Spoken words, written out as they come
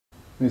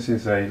This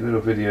is a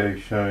little video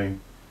showing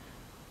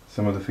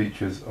some of the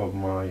features of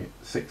my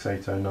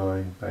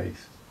 6809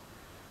 based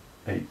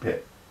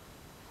 8-bit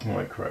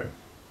micro.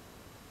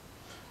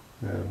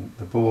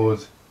 The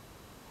board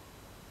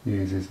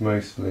uses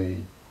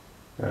mostly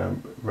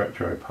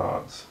retro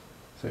parts,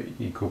 so it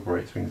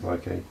incorporates things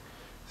like a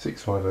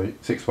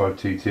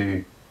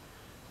 6522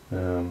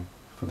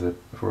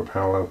 for a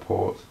parallel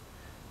port,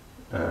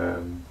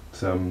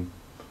 some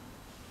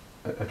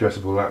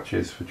addressable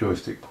latches for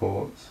joystick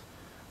ports,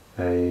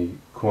 a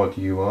Quad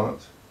UART,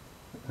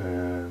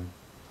 and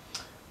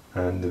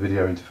the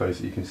video interface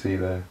that you can see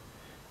there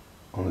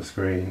on the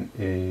screen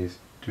is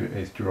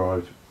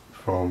derived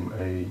from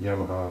a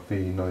Yamaha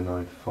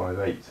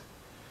V9958.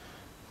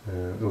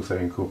 It also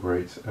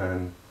incorporates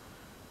an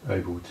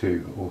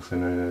OPL2, also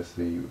known as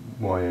the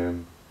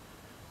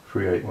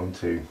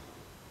YM3812,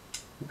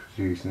 which was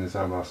used in the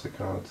Sound Blaster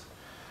cards.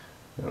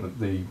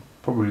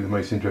 Probably the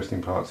most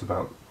interesting parts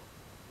about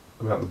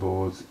the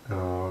boards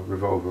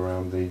revolve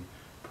around the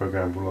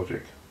programmable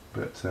logic,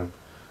 but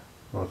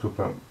I'll talk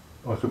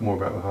more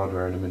about the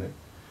hardware in a minute.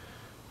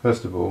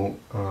 First of all,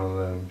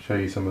 I'll show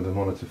you some of the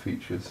monitor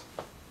features.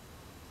 So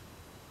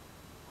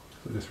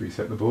I'll just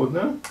reset the board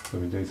now. So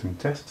we're doing some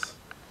tests.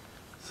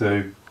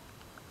 So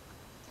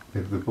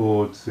if the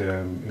board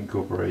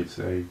incorporates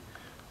a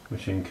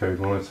machine code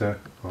monitor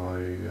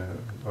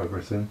I've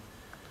written.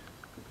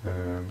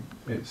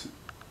 It's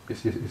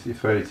a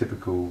fairly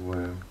typical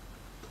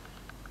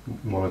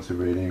monitor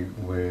really,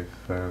 with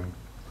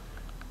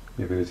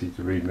the ability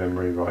to read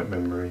memory, write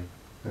memory,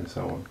 and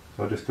so on.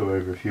 So I'll just go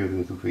over a few of the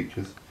little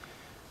features.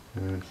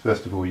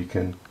 First of all, you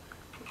can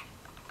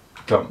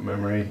dump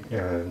memory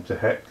to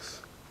hex.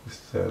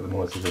 The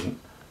monitor doesn't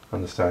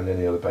understand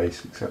any other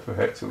base except for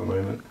hex at the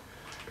moment.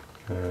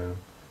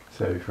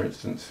 So for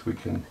instance, we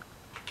can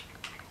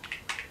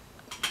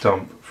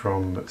dump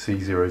from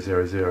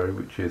C000,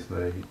 which is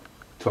the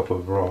top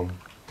of ROM.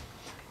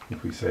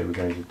 If we say we're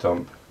going to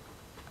dump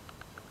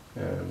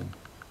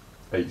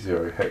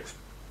 80 hex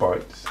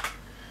bytes,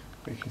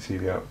 you can see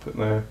the output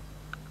there.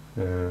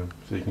 So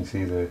you can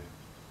see the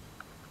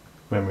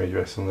memory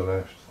address on the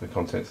left, the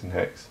contents in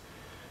hex,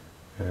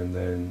 and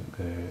then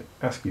the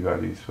ASCII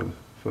values for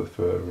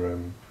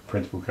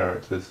printable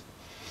characters.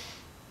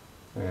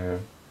 You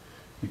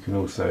can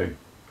also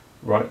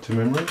write to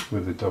memory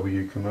with the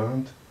W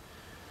command.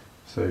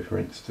 So for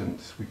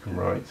instance, we can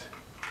write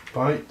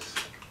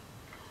bytes,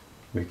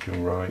 we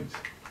can write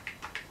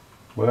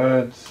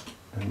words,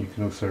 and you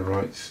can also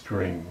write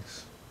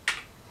strings.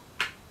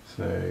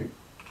 So,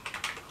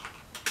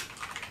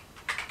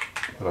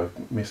 but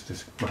I've messed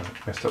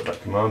up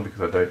that command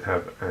because I don't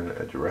have an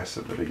address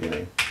at the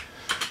beginning.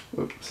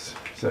 Oops.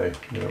 So I'm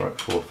going to write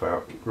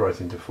 4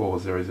 right into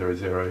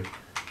 4000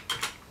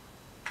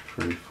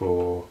 through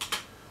 4,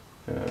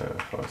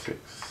 5, 6,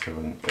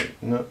 7,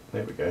 8. No,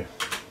 there we go.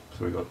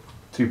 So we've got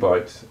 2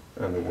 bytes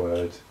and a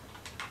word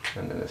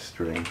and then a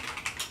string.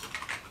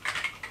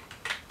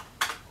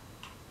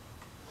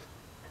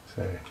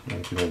 So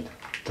you can then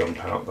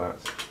dump out that.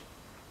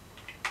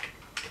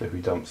 So if we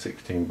dump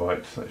 16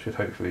 bytes, that should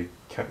hopefully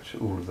catch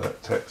all of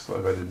that text that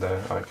I've added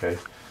there. Okay,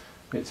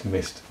 it's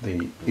missed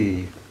the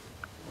E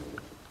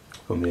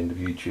from the end of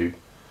YouTube.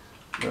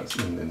 That's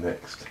in the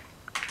next.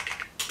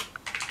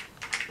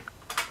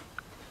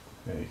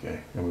 There you go.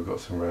 And we've got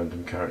some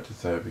random characters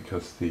there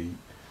because the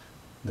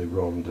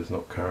ROM does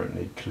not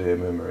currently clear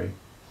memory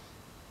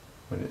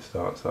when it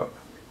starts up.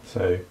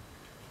 So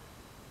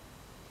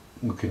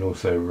we can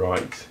also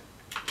write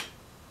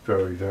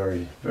very,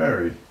 very,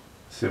 very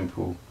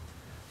simple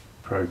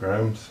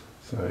programs.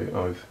 So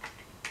I've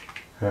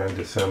hand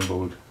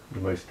assembled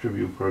the most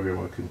trivial program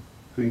I can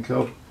think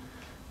of.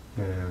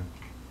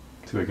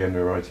 So again,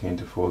 we're writing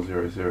into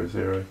 4000,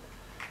 and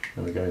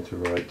we're going to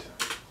write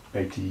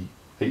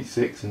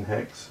 86 in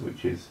hex,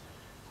 which is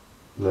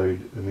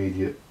load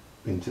immediate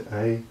into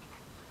A, and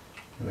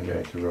we're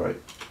going to write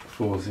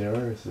 40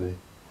 as the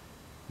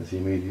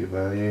immediate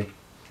value,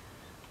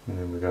 and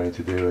then we're going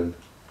to do an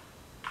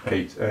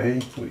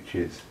 8A, which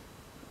is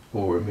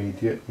OR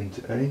immediate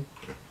into A,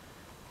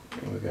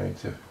 and we're going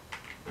to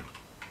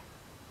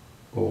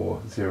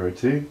OR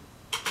 02,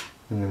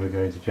 and then we're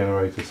going to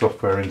generate a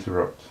software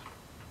interrupt,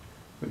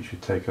 which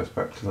should take us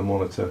back to the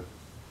monitor.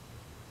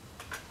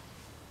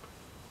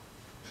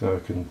 So I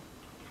can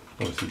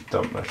obviously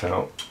dump that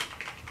out.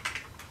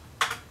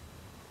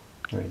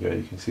 There you go,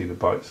 you can see the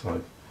bytes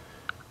I've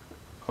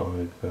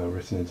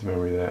written into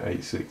memory there,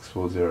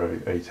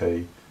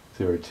 8640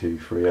 8A02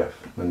 3F,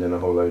 and then a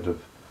whole load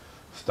of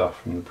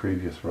stuff from the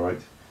previous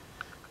write.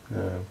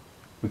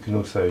 We can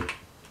also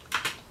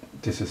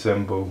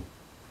disassemble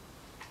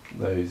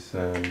those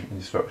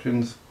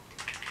instructions.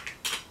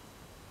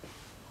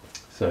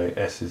 So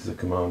S is the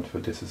command for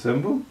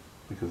disassemble,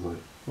 because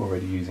I'm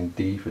already using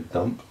D for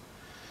dump.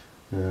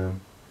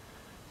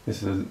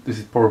 This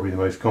is probably the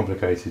most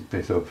complicated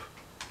bit of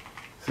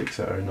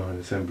 6809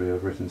 assembly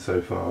I've written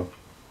so far.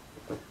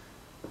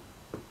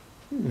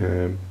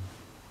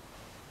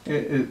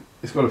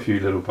 It's got a few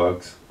little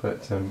bugs,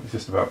 but it's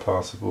just about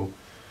passable.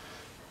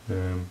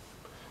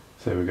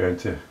 So we're going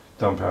to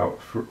dump out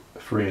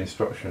 3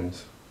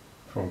 instructions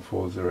from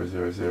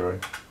 4000.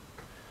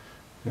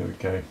 There we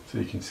go. So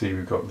you can see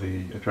we've got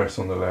the address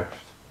on the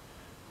left,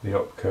 the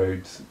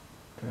opcodes,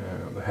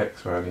 the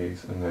hex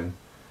values, and then,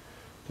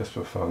 just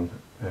for fun,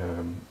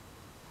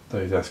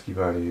 those ASCII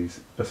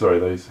values, those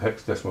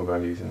hexadecimal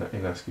values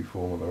in ASCII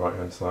form on the right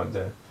hand side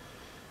there,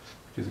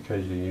 which is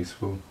occasionally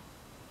useful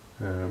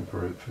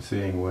for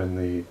seeing when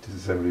the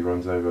disassembly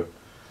runs over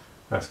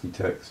ASCII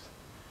text.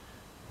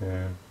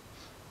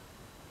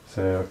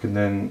 So I can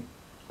then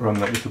run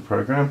that little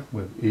program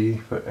with E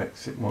for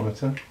exit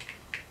monitor.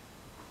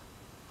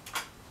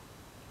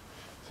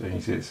 So you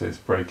can see it says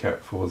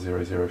breakout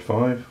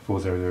 4005.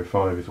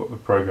 4005 is what the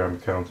program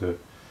counter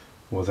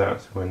was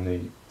at when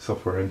the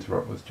software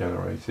interrupt was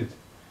generated.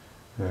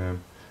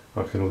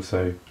 I can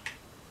also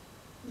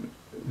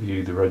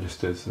view the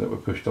registers that were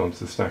pushed onto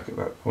the stack at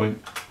that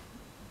point.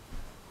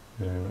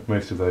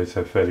 Most of those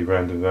have fairly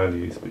random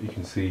values, but you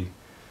can see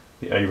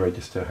the A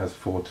register has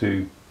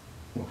 42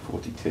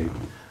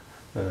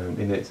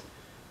 in it,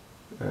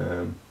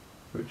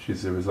 which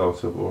is a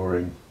result of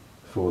ORing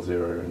 40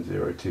 and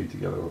 02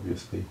 together,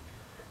 obviously.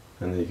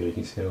 And there you go, you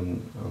can see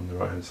on the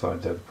right hand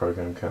side there the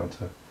program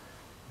counter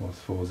was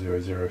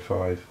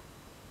 4005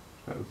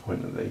 at the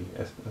point that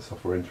the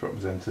software interrupt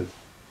was entered.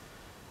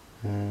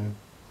 The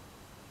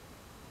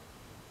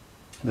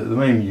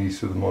main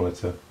use of the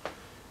monitor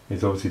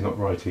is obviously not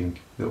writing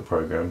little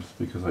programs,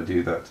 because I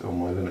do that on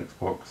my Linux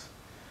box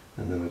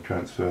and then I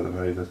transfer them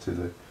over to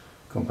the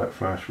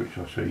CompactFlash, which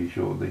I'll show you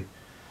shortly.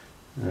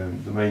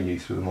 The main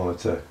use of the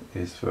monitor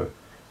is for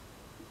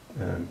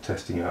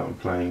testing out and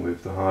playing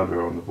with the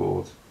hardware on the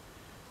board.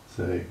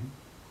 So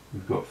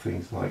we've got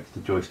things like the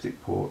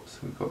joystick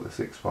ports, we've got the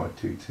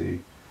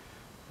 6522,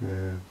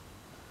 and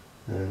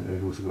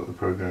we've also got the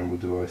programmable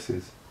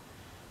devices.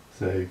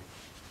 So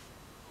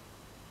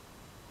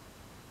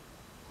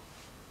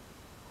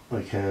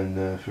I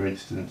can, for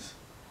instance,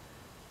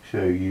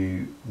 show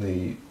you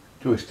the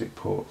joystick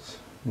ports.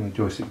 And the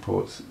joystick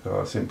ports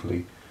are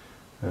simply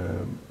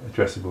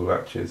addressable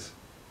latches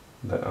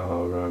that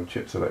are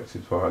chip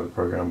selected via the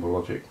programmable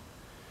logic,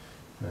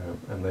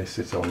 and they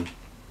sit on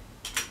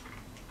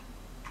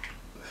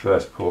the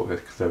first port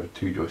because there are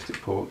 2 joystick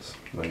ports.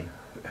 I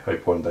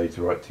hope one day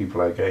to write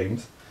 2-player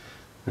games.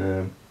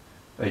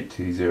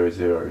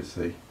 8200 is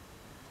the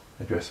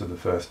address of the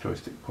first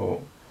joystick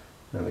port,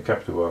 and the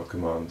capital R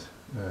command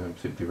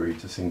simply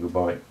reads a single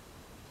byte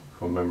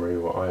from memory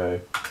or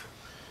I/O,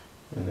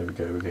 and there we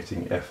go, we're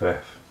getting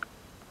FF,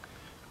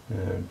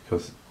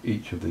 because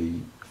each of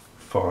the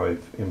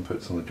 5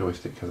 inputs on the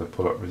joystick has a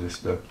pull-up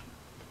resistor.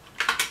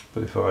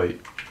 But if I,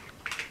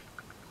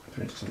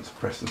 for instance,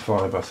 press the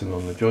fire button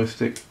on the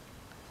joystick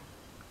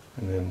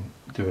and then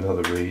do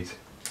another read,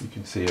 you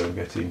can see I'm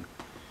getting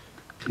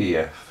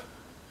EF,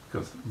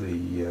 because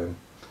the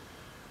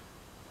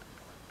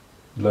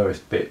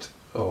lowest bit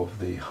of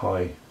the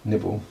high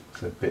nibble,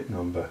 so bit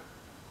number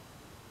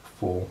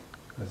 4,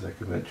 as they're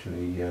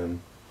conventionally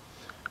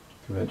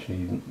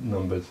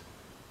numbered,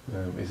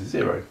 is a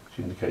 0, which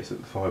indicates that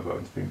the fire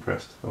button's been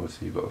pressed.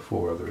 Obviously you've got the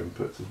 4 other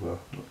inputs as well,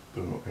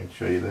 but I'm not going to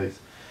show you those.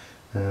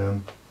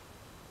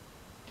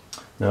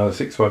 Now the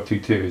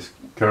 6522 is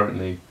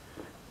currently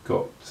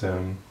got,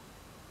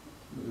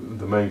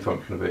 the main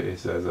function of it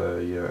is as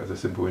a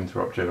simple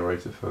interrupt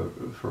generator for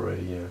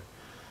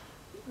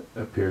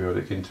a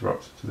periodic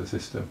interrupt to the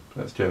system.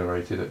 That's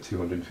generated at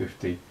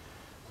 250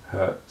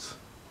 Hertz,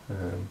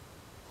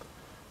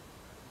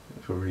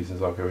 for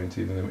reasons I'll go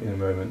into in a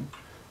moment.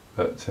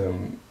 But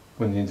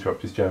when the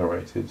interrupt is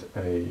generated,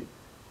 a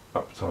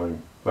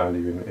uptime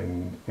value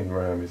in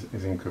RAM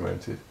is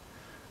incremented.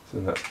 So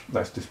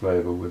that's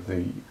displayable with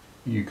the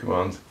U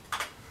command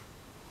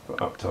for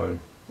uptime,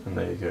 and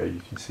there you go,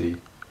 you can see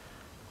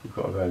we've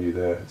got a value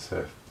there. It's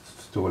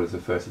stored as a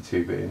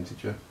 32-bit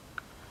integer,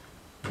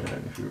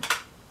 and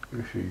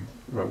if you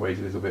wait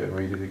a little bit and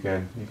read it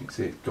again, you can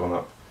see it's gone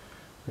up,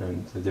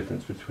 and the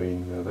difference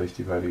between those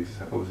 2 values is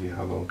obviously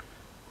how long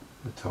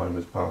the time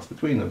has passed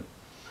between them.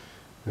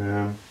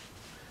 So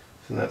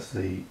that's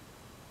the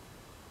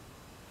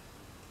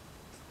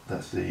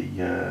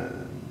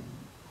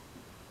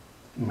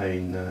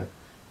main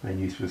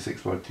use for the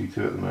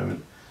 6522 at the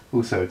moment.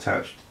 Also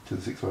attached to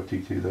the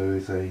 6522 though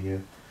is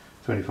a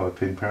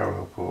 25-pin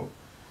parallel port,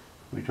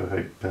 which I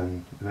hope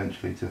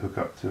eventually to hook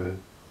up to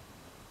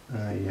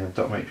a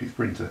dot matrix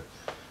printer,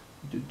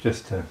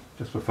 just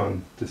for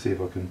fun, to see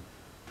if I can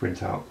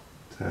print out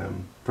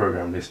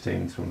program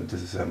listings from the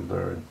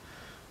disassembler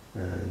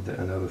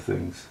and other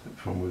things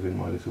from within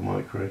my little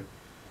micro.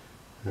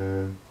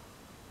 The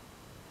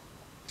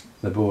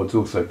board's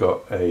also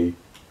got a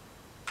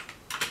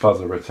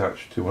buzzer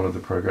attached to one of the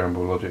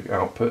programmable logic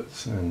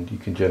outputs, and you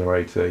can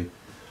generate a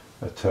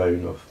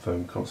tone of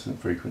constant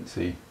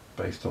frequency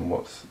based on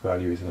what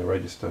value is in the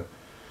register.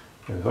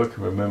 And if I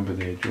can remember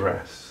the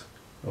address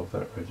of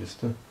that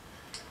register,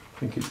 I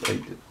think it's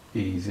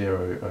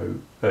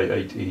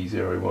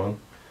 8E01,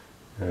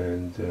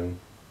 and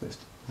that's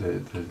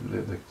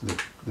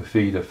the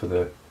feeder for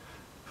the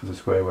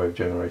square wave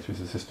generator is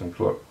the system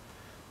clock.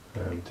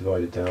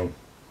 divided down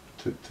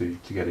to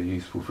get a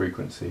useful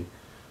frequency.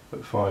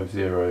 But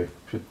 50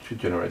 should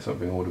generate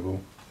something audible.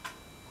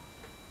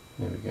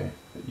 There we go.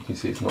 You can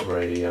see it's not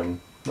very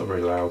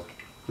loud,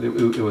 but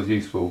it was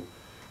useful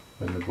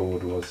when the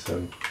board was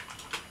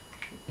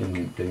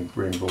being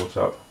brought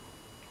up.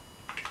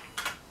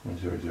 And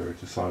 00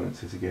 to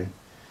silence it again.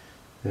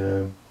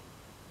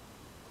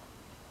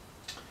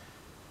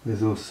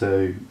 There's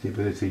also the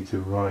ability to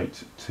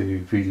write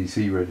to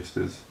VDC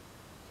registers,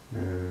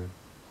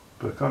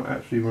 but I can't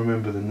actually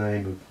remember the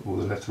name of or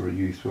the letter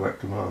used for that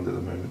command at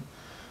the moment.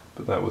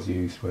 But that was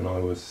used when I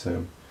was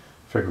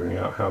figuring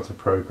out how to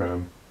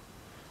program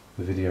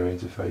the video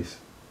interface.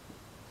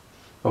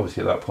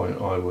 Obviously, at that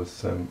point, I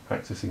was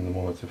accessing the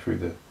monitor through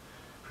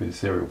the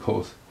serial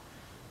ports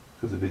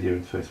because the video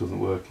interface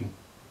wasn't working.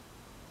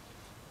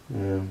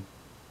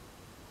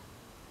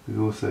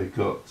 We've also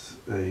got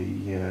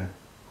the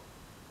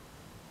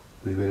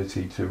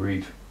ability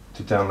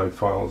to download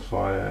files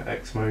via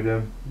X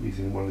modem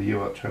using one of the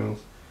UART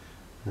channels,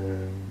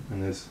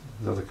 and there's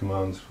other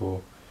commands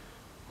for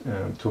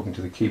talking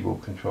to the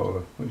keyboard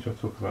controller, which I'll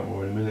talk about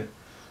more in a minute.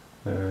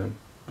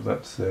 But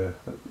that's you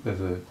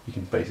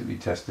can basically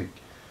test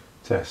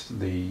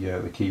the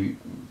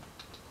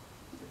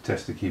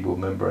keyboard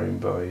membrane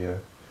by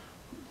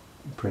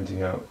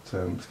printing out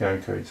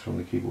scan codes from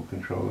the keyboard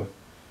controller.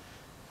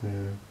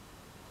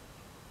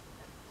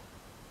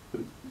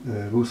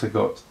 We've also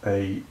got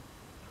a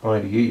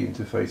IDE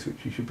interface,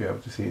 which you should be able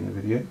to see in the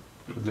video,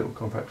 with a little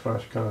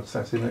CompactFlash card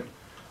sat in it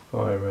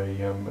via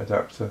a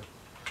adapter.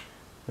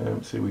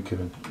 So we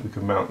can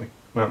mount the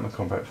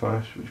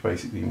CompactFlash, which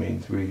basically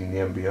means reading the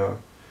MBR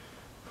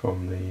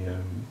from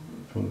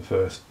the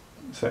first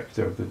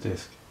sector of the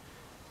disk,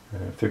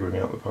 figuring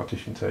out the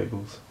partition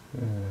tables.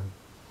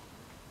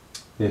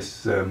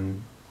 This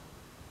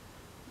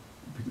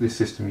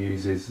system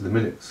uses the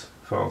Minix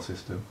file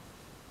system.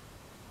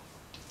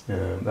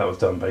 That was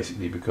done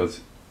basically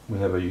because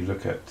whenever you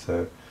look at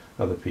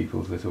other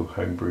people's little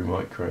homebrew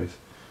micros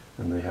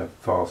and they have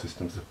file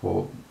system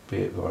support, be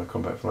it via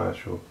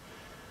CompactFlash or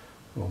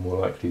more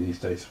likely these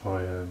days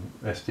via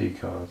SD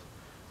cards,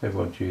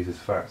 everyone chooses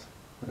FAT,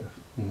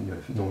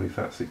 normally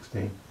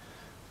FAT16.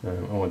 I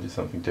wanted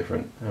something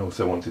different. I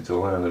also wanted to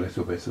learn a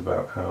little bit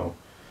about how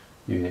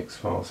Unix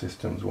file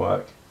systems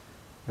work,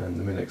 and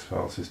the Minix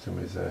file system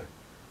is a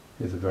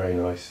very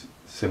nice,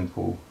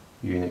 simple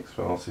Unix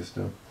file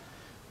system.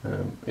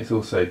 It's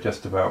also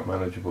just about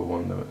manageable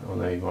on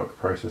a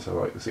microprocessor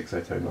like the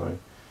 6809,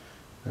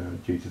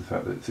 due to the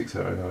fact that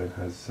 6809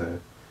 has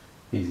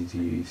easy to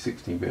use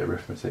 16-bit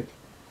arithmetic,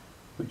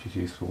 which is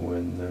useful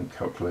when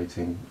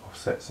calculating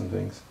offsets and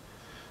things.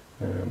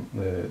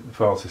 The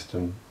file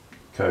system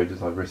code,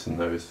 as I've written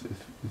though, is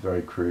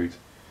very crude.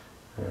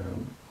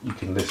 You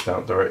can list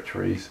out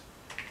directories,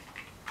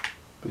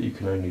 but you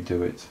can only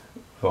do it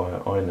via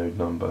inode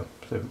number.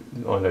 So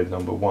inode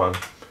number 1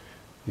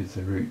 is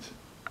the root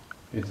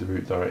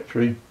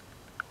directory.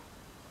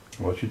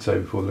 Well, I should say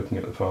before looking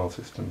at the file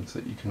systems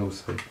that you can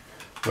also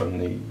run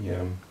the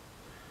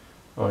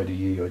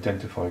IDE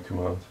identify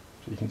command.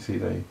 So you can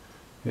see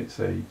it's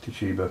a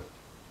Toshiba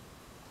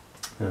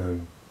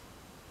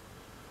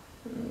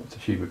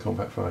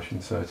CompactFlash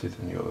inserted,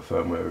 and you've got the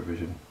firmware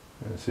revision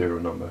serial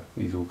number.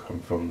 These all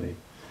come from the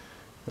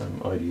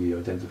IDE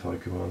identify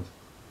command.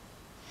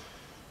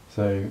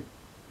 So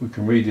we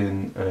can read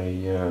in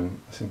a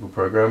simple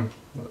program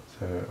that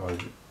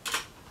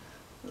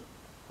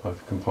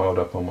I've compiled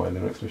up on my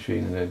Linux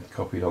machine and then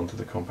copied onto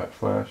the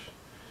CompactFlash.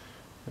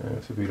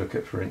 So if we look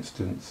at, for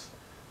instance,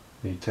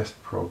 the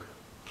testprog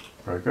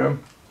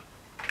program,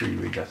 we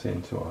read that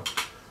into our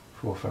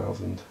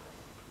 4000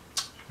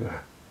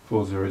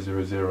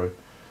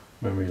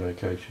 memory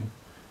location.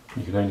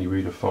 You can only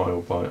read a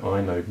file by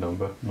inode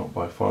number, not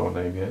by file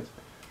name yet.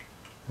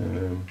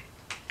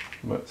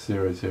 But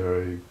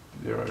 0005,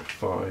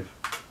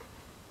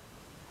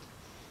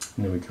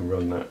 and then we can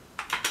run that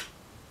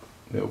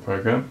little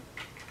program.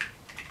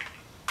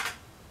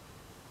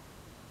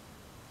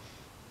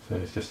 So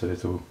it's just a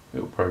little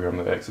program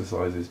that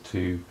exercises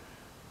two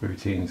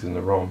routines in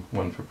the ROM,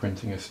 one for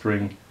printing a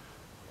string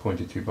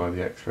pointed to by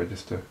the X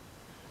register,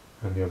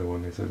 and the other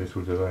one is a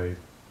little delay,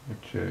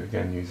 which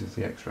again uses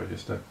the X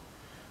register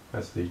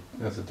as a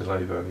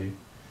delay value.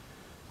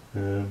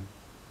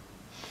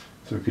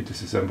 So we could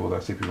disassemble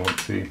that if we want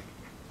to.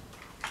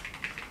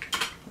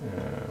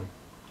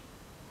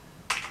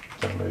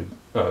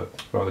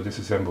 Rather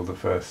disassemble the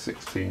first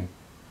 16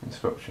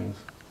 instructions.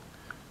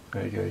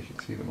 There you go, you can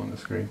see them on the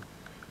screen.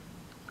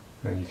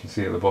 And you can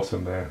see at the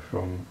bottom there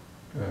from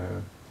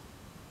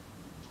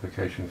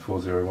location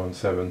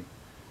 4017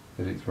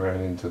 that it's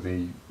ran into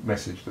the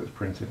message that's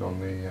printed on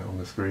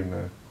the screen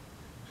there,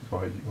 which is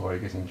why you're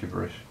getting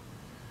gibberish.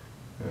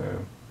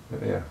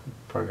 But yeah, the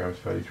program is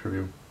fairly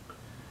trivial.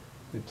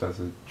 It does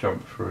a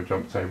jump for a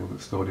jump table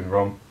that's stored in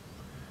ROM,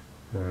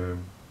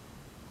 and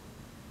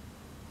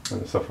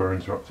the software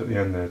interrupt at the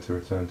end there to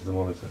return to the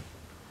monitor.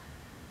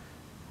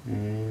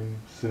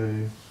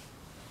 So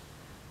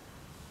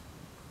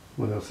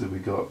what else have we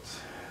got?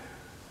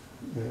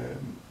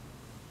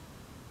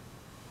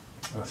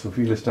 So if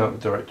we list out the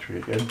directory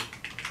again,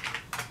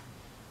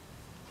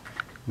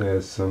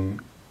 there's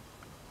some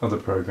other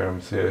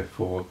programs here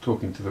for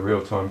talking to the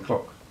real-time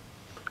clock.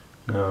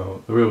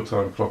 Now the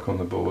real-time clock on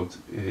the board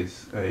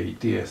is a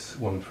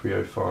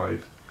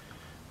DS1305,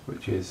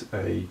 which is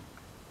a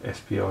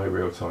SPI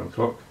real-time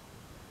clock.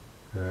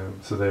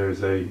 So there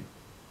is a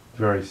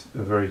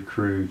very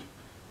crude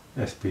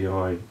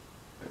SPI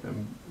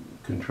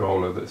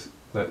controller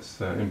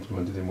that's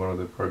implemented in one of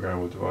the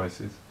programmable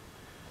devices.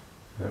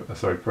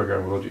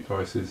 Programmable logic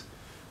devices,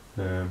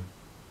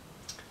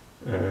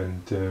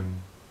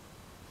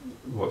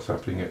 what's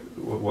happening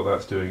what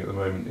that's doing at the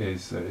moment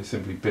is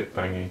simply bit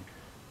banging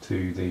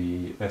to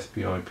the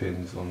SPI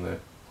pins on the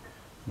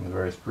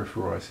various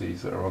peripheral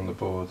ICs that are on the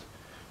board.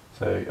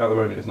 So at the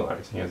moment it's not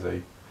acting as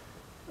a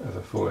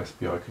full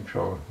SPI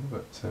controller,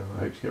 but I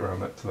hope to get around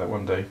to that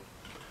one day.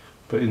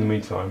 But in the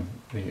meantime,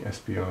 the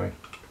SPI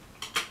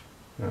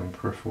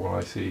peripheral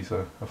ICs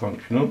are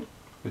functional.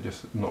 They're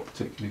just not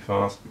particularly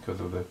fast because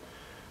of the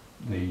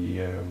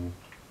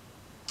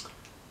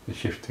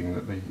shifting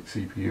that the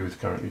CPU is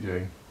currently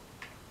doing,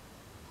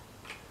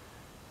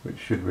 which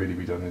should really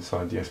be done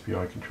inside the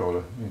SPI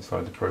controller,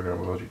 inside the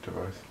programmable logic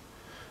device.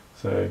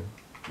 So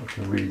I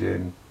can read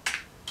in,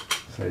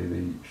 say,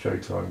 the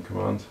showtime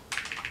command,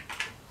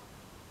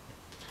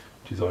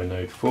 which is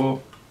inode 4,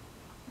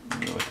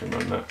 and I can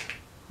run that.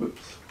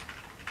 Whoops.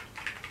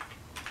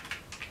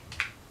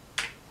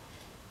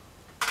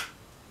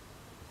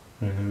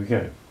 And there we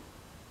go.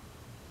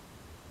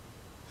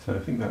 So I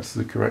think that's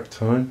the correct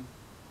time,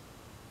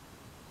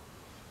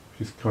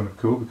 which is kind of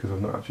cool because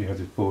I've not actually had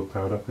this board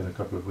powered up in a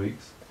couple of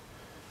weeks.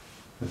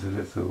 There's a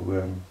little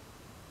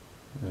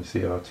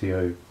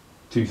CRTO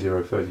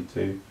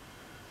 2032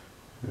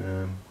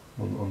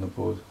 on the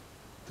board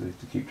to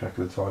keep track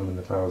of the time when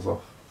the power's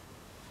off.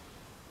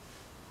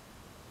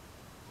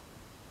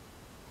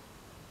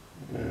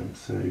 And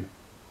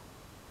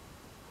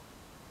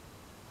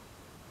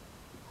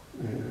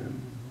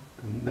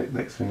the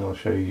next thing I'll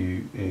show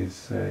you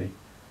is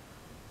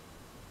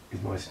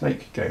my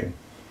Snake game.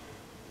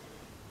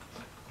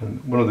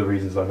 And one of the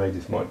reasons I made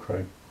this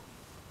micro,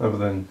 other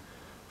than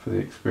for the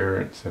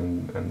experience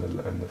and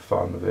the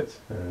fun of it,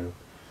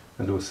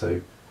 and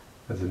also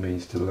as a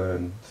means to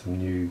learn some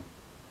new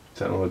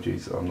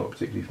technologies that I'm not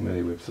particularly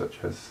familiar with,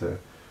 such as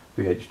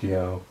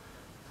VHDL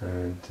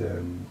and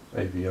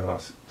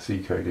AVR C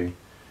coding,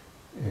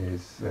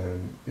 is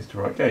to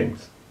write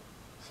games.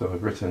 So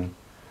I've written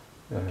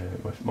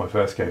my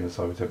first game that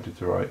I've attempted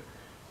to write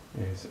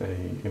is a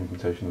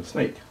implementation of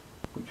Snake,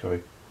 which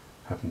I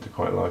happen to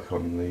quite like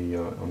on the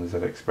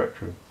ZX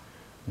Spectrum,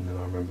 and then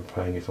I remember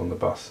playing it on the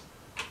bus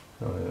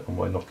on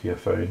my Nokia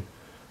phone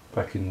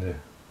back in the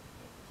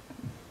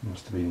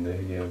must have been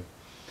the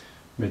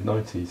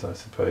mid-90s, I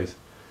suppose.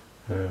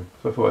 So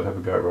I thought I'd have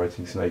a go at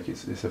writing Snake.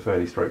 It's a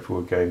fairly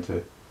straightforward game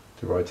to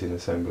write in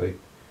assembly.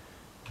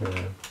 So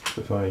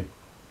if I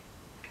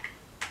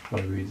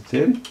read it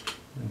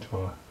into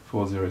our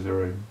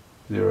 4000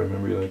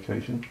 memory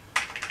location,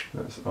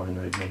 that's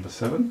inode number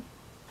 7.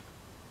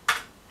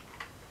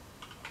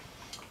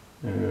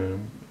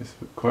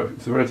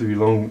 It's a relatively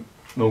long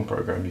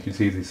program. You can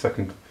see the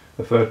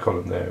third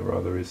column there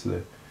rather is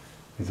the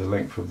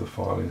length of the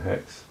file in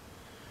hex.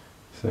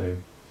 So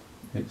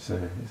it's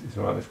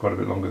quite a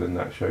bit longer than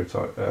that show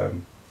type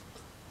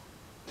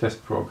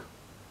test prog.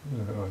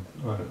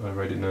 I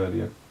read it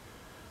earlier,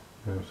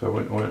 so I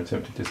won't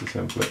attempt to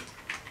disassemble it,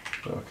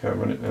 but I can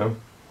run it now.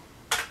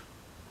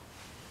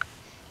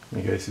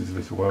 In case there's a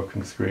little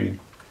welcome screen.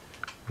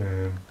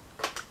 You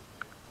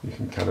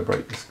can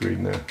calibrate the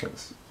screen there.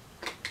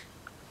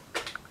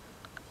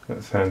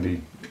 That's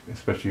handy,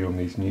 especially on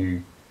these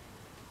new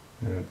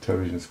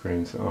television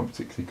screens that aren't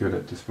particularly good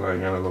at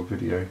displaying analog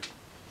video.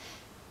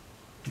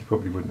 You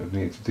probably wouldn't have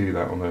needed to do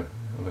that on a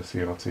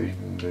CRT,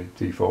 and the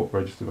default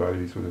register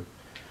values would have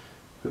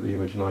put the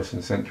image nice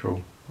and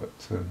central, but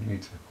you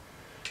need to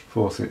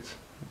force it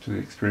to the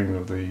extreme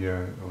of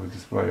the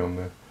display on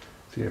the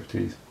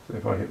TFTs. So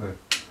if I hit the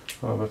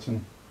R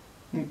button,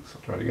 oops,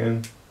 I'll try it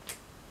again.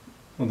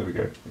 Oh, there we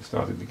go, it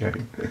started the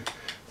game.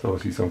 So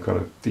obviously some kind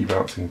of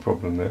debouncing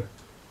problem there.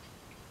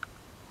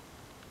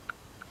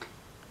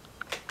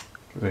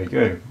 But there you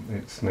go,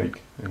 it's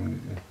Snake,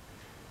 and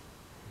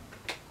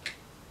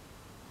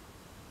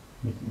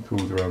he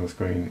pulls around the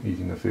screen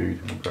eating the food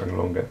and growing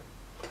longer,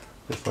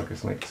 just like a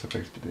snake's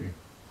supposed to do.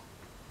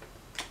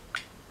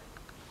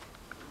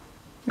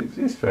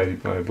 It's fairly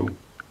playable.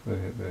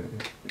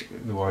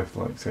 The wife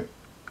likes it.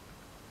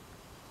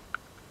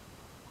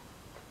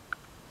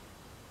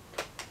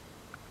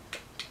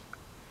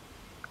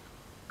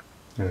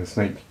 And the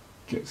snake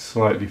gets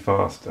slightly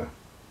faster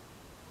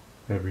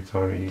every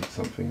time he eats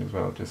something as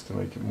well, just to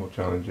make it more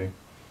challenging.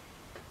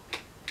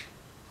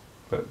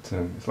 But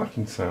it's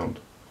lacking sound,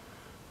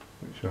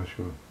 which I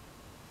shall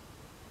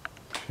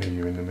show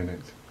you in a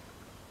minute,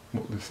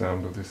 what the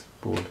sound of this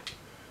board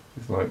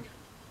is like.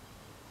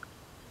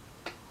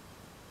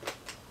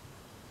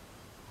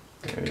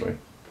 Anyway,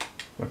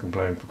 I can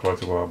play him for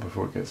quite a while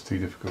before it gets too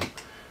difficult,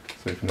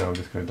 so for now I'm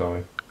just going to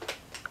die.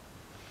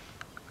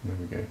 There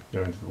we go.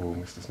 Go into the wall,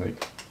 Mr.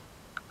 Snake.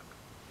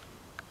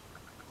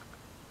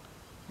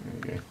 There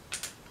you go.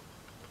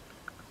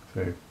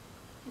 So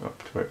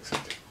up to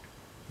exit.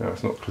 Now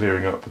it's not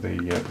clearing up the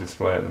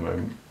display at the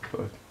moment,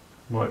 but I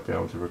might be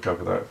able to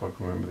recover that if I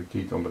can remember the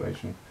key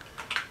combination.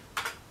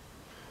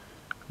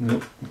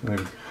 Nope,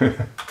 don't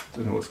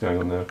know what's going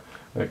on there.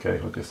 Okay,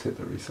 I'll just hit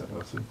the reset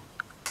button.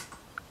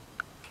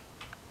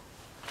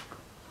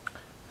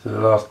 So the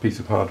last piece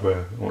of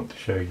hardware I want to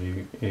show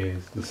you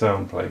is the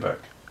sound playback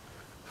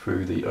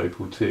through the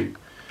OPL2.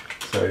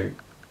 So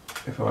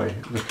if I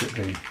look at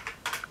the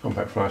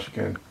CompactFlash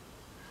again,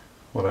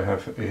 what I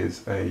have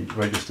is a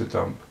register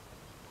dump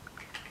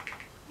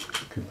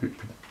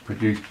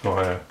produced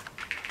via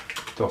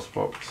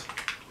DOSBox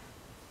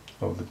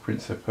of the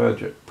Prince of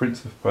Persia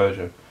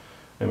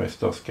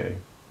MS-DOS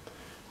game.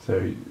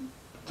 So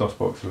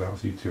DOSBox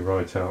allows you to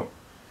write out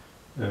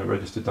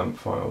register dump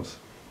files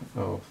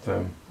of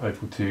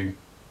OPL2,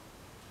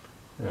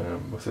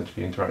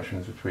 essentially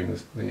interactions between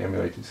the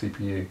emulated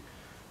CPU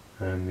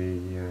and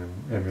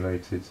the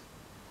emulated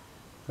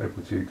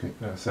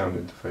OPL2 sound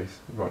interface.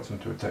 It writes them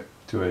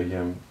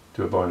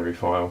to a binary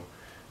file,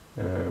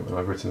 and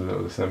I've written a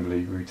little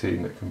assembly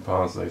routine that can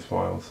parse those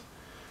files,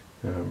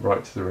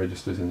 write to the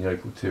registers in the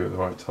OPL2 at the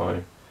right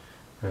time,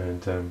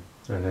 and then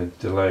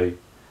delay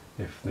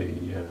if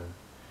the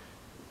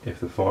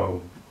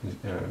file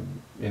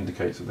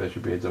indicates that there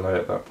should be a delay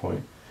at that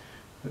point,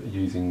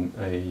 using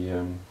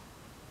a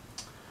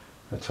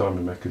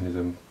timer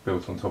mechanism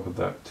built on top of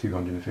that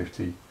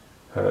 250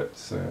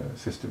 Hertz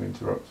system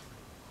interrupt.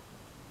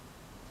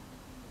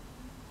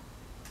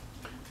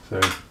 So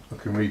I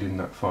can read in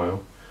that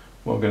file.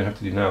 What I'm going to have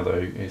to do now though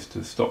is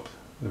to stop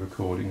the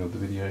recording of the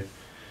video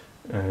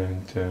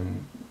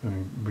and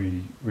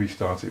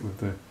restart it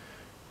with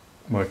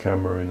my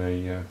camera in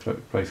a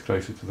place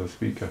closer to the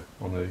speaker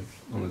on the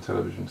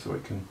television, so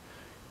it can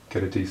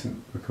get a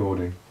decent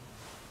recording.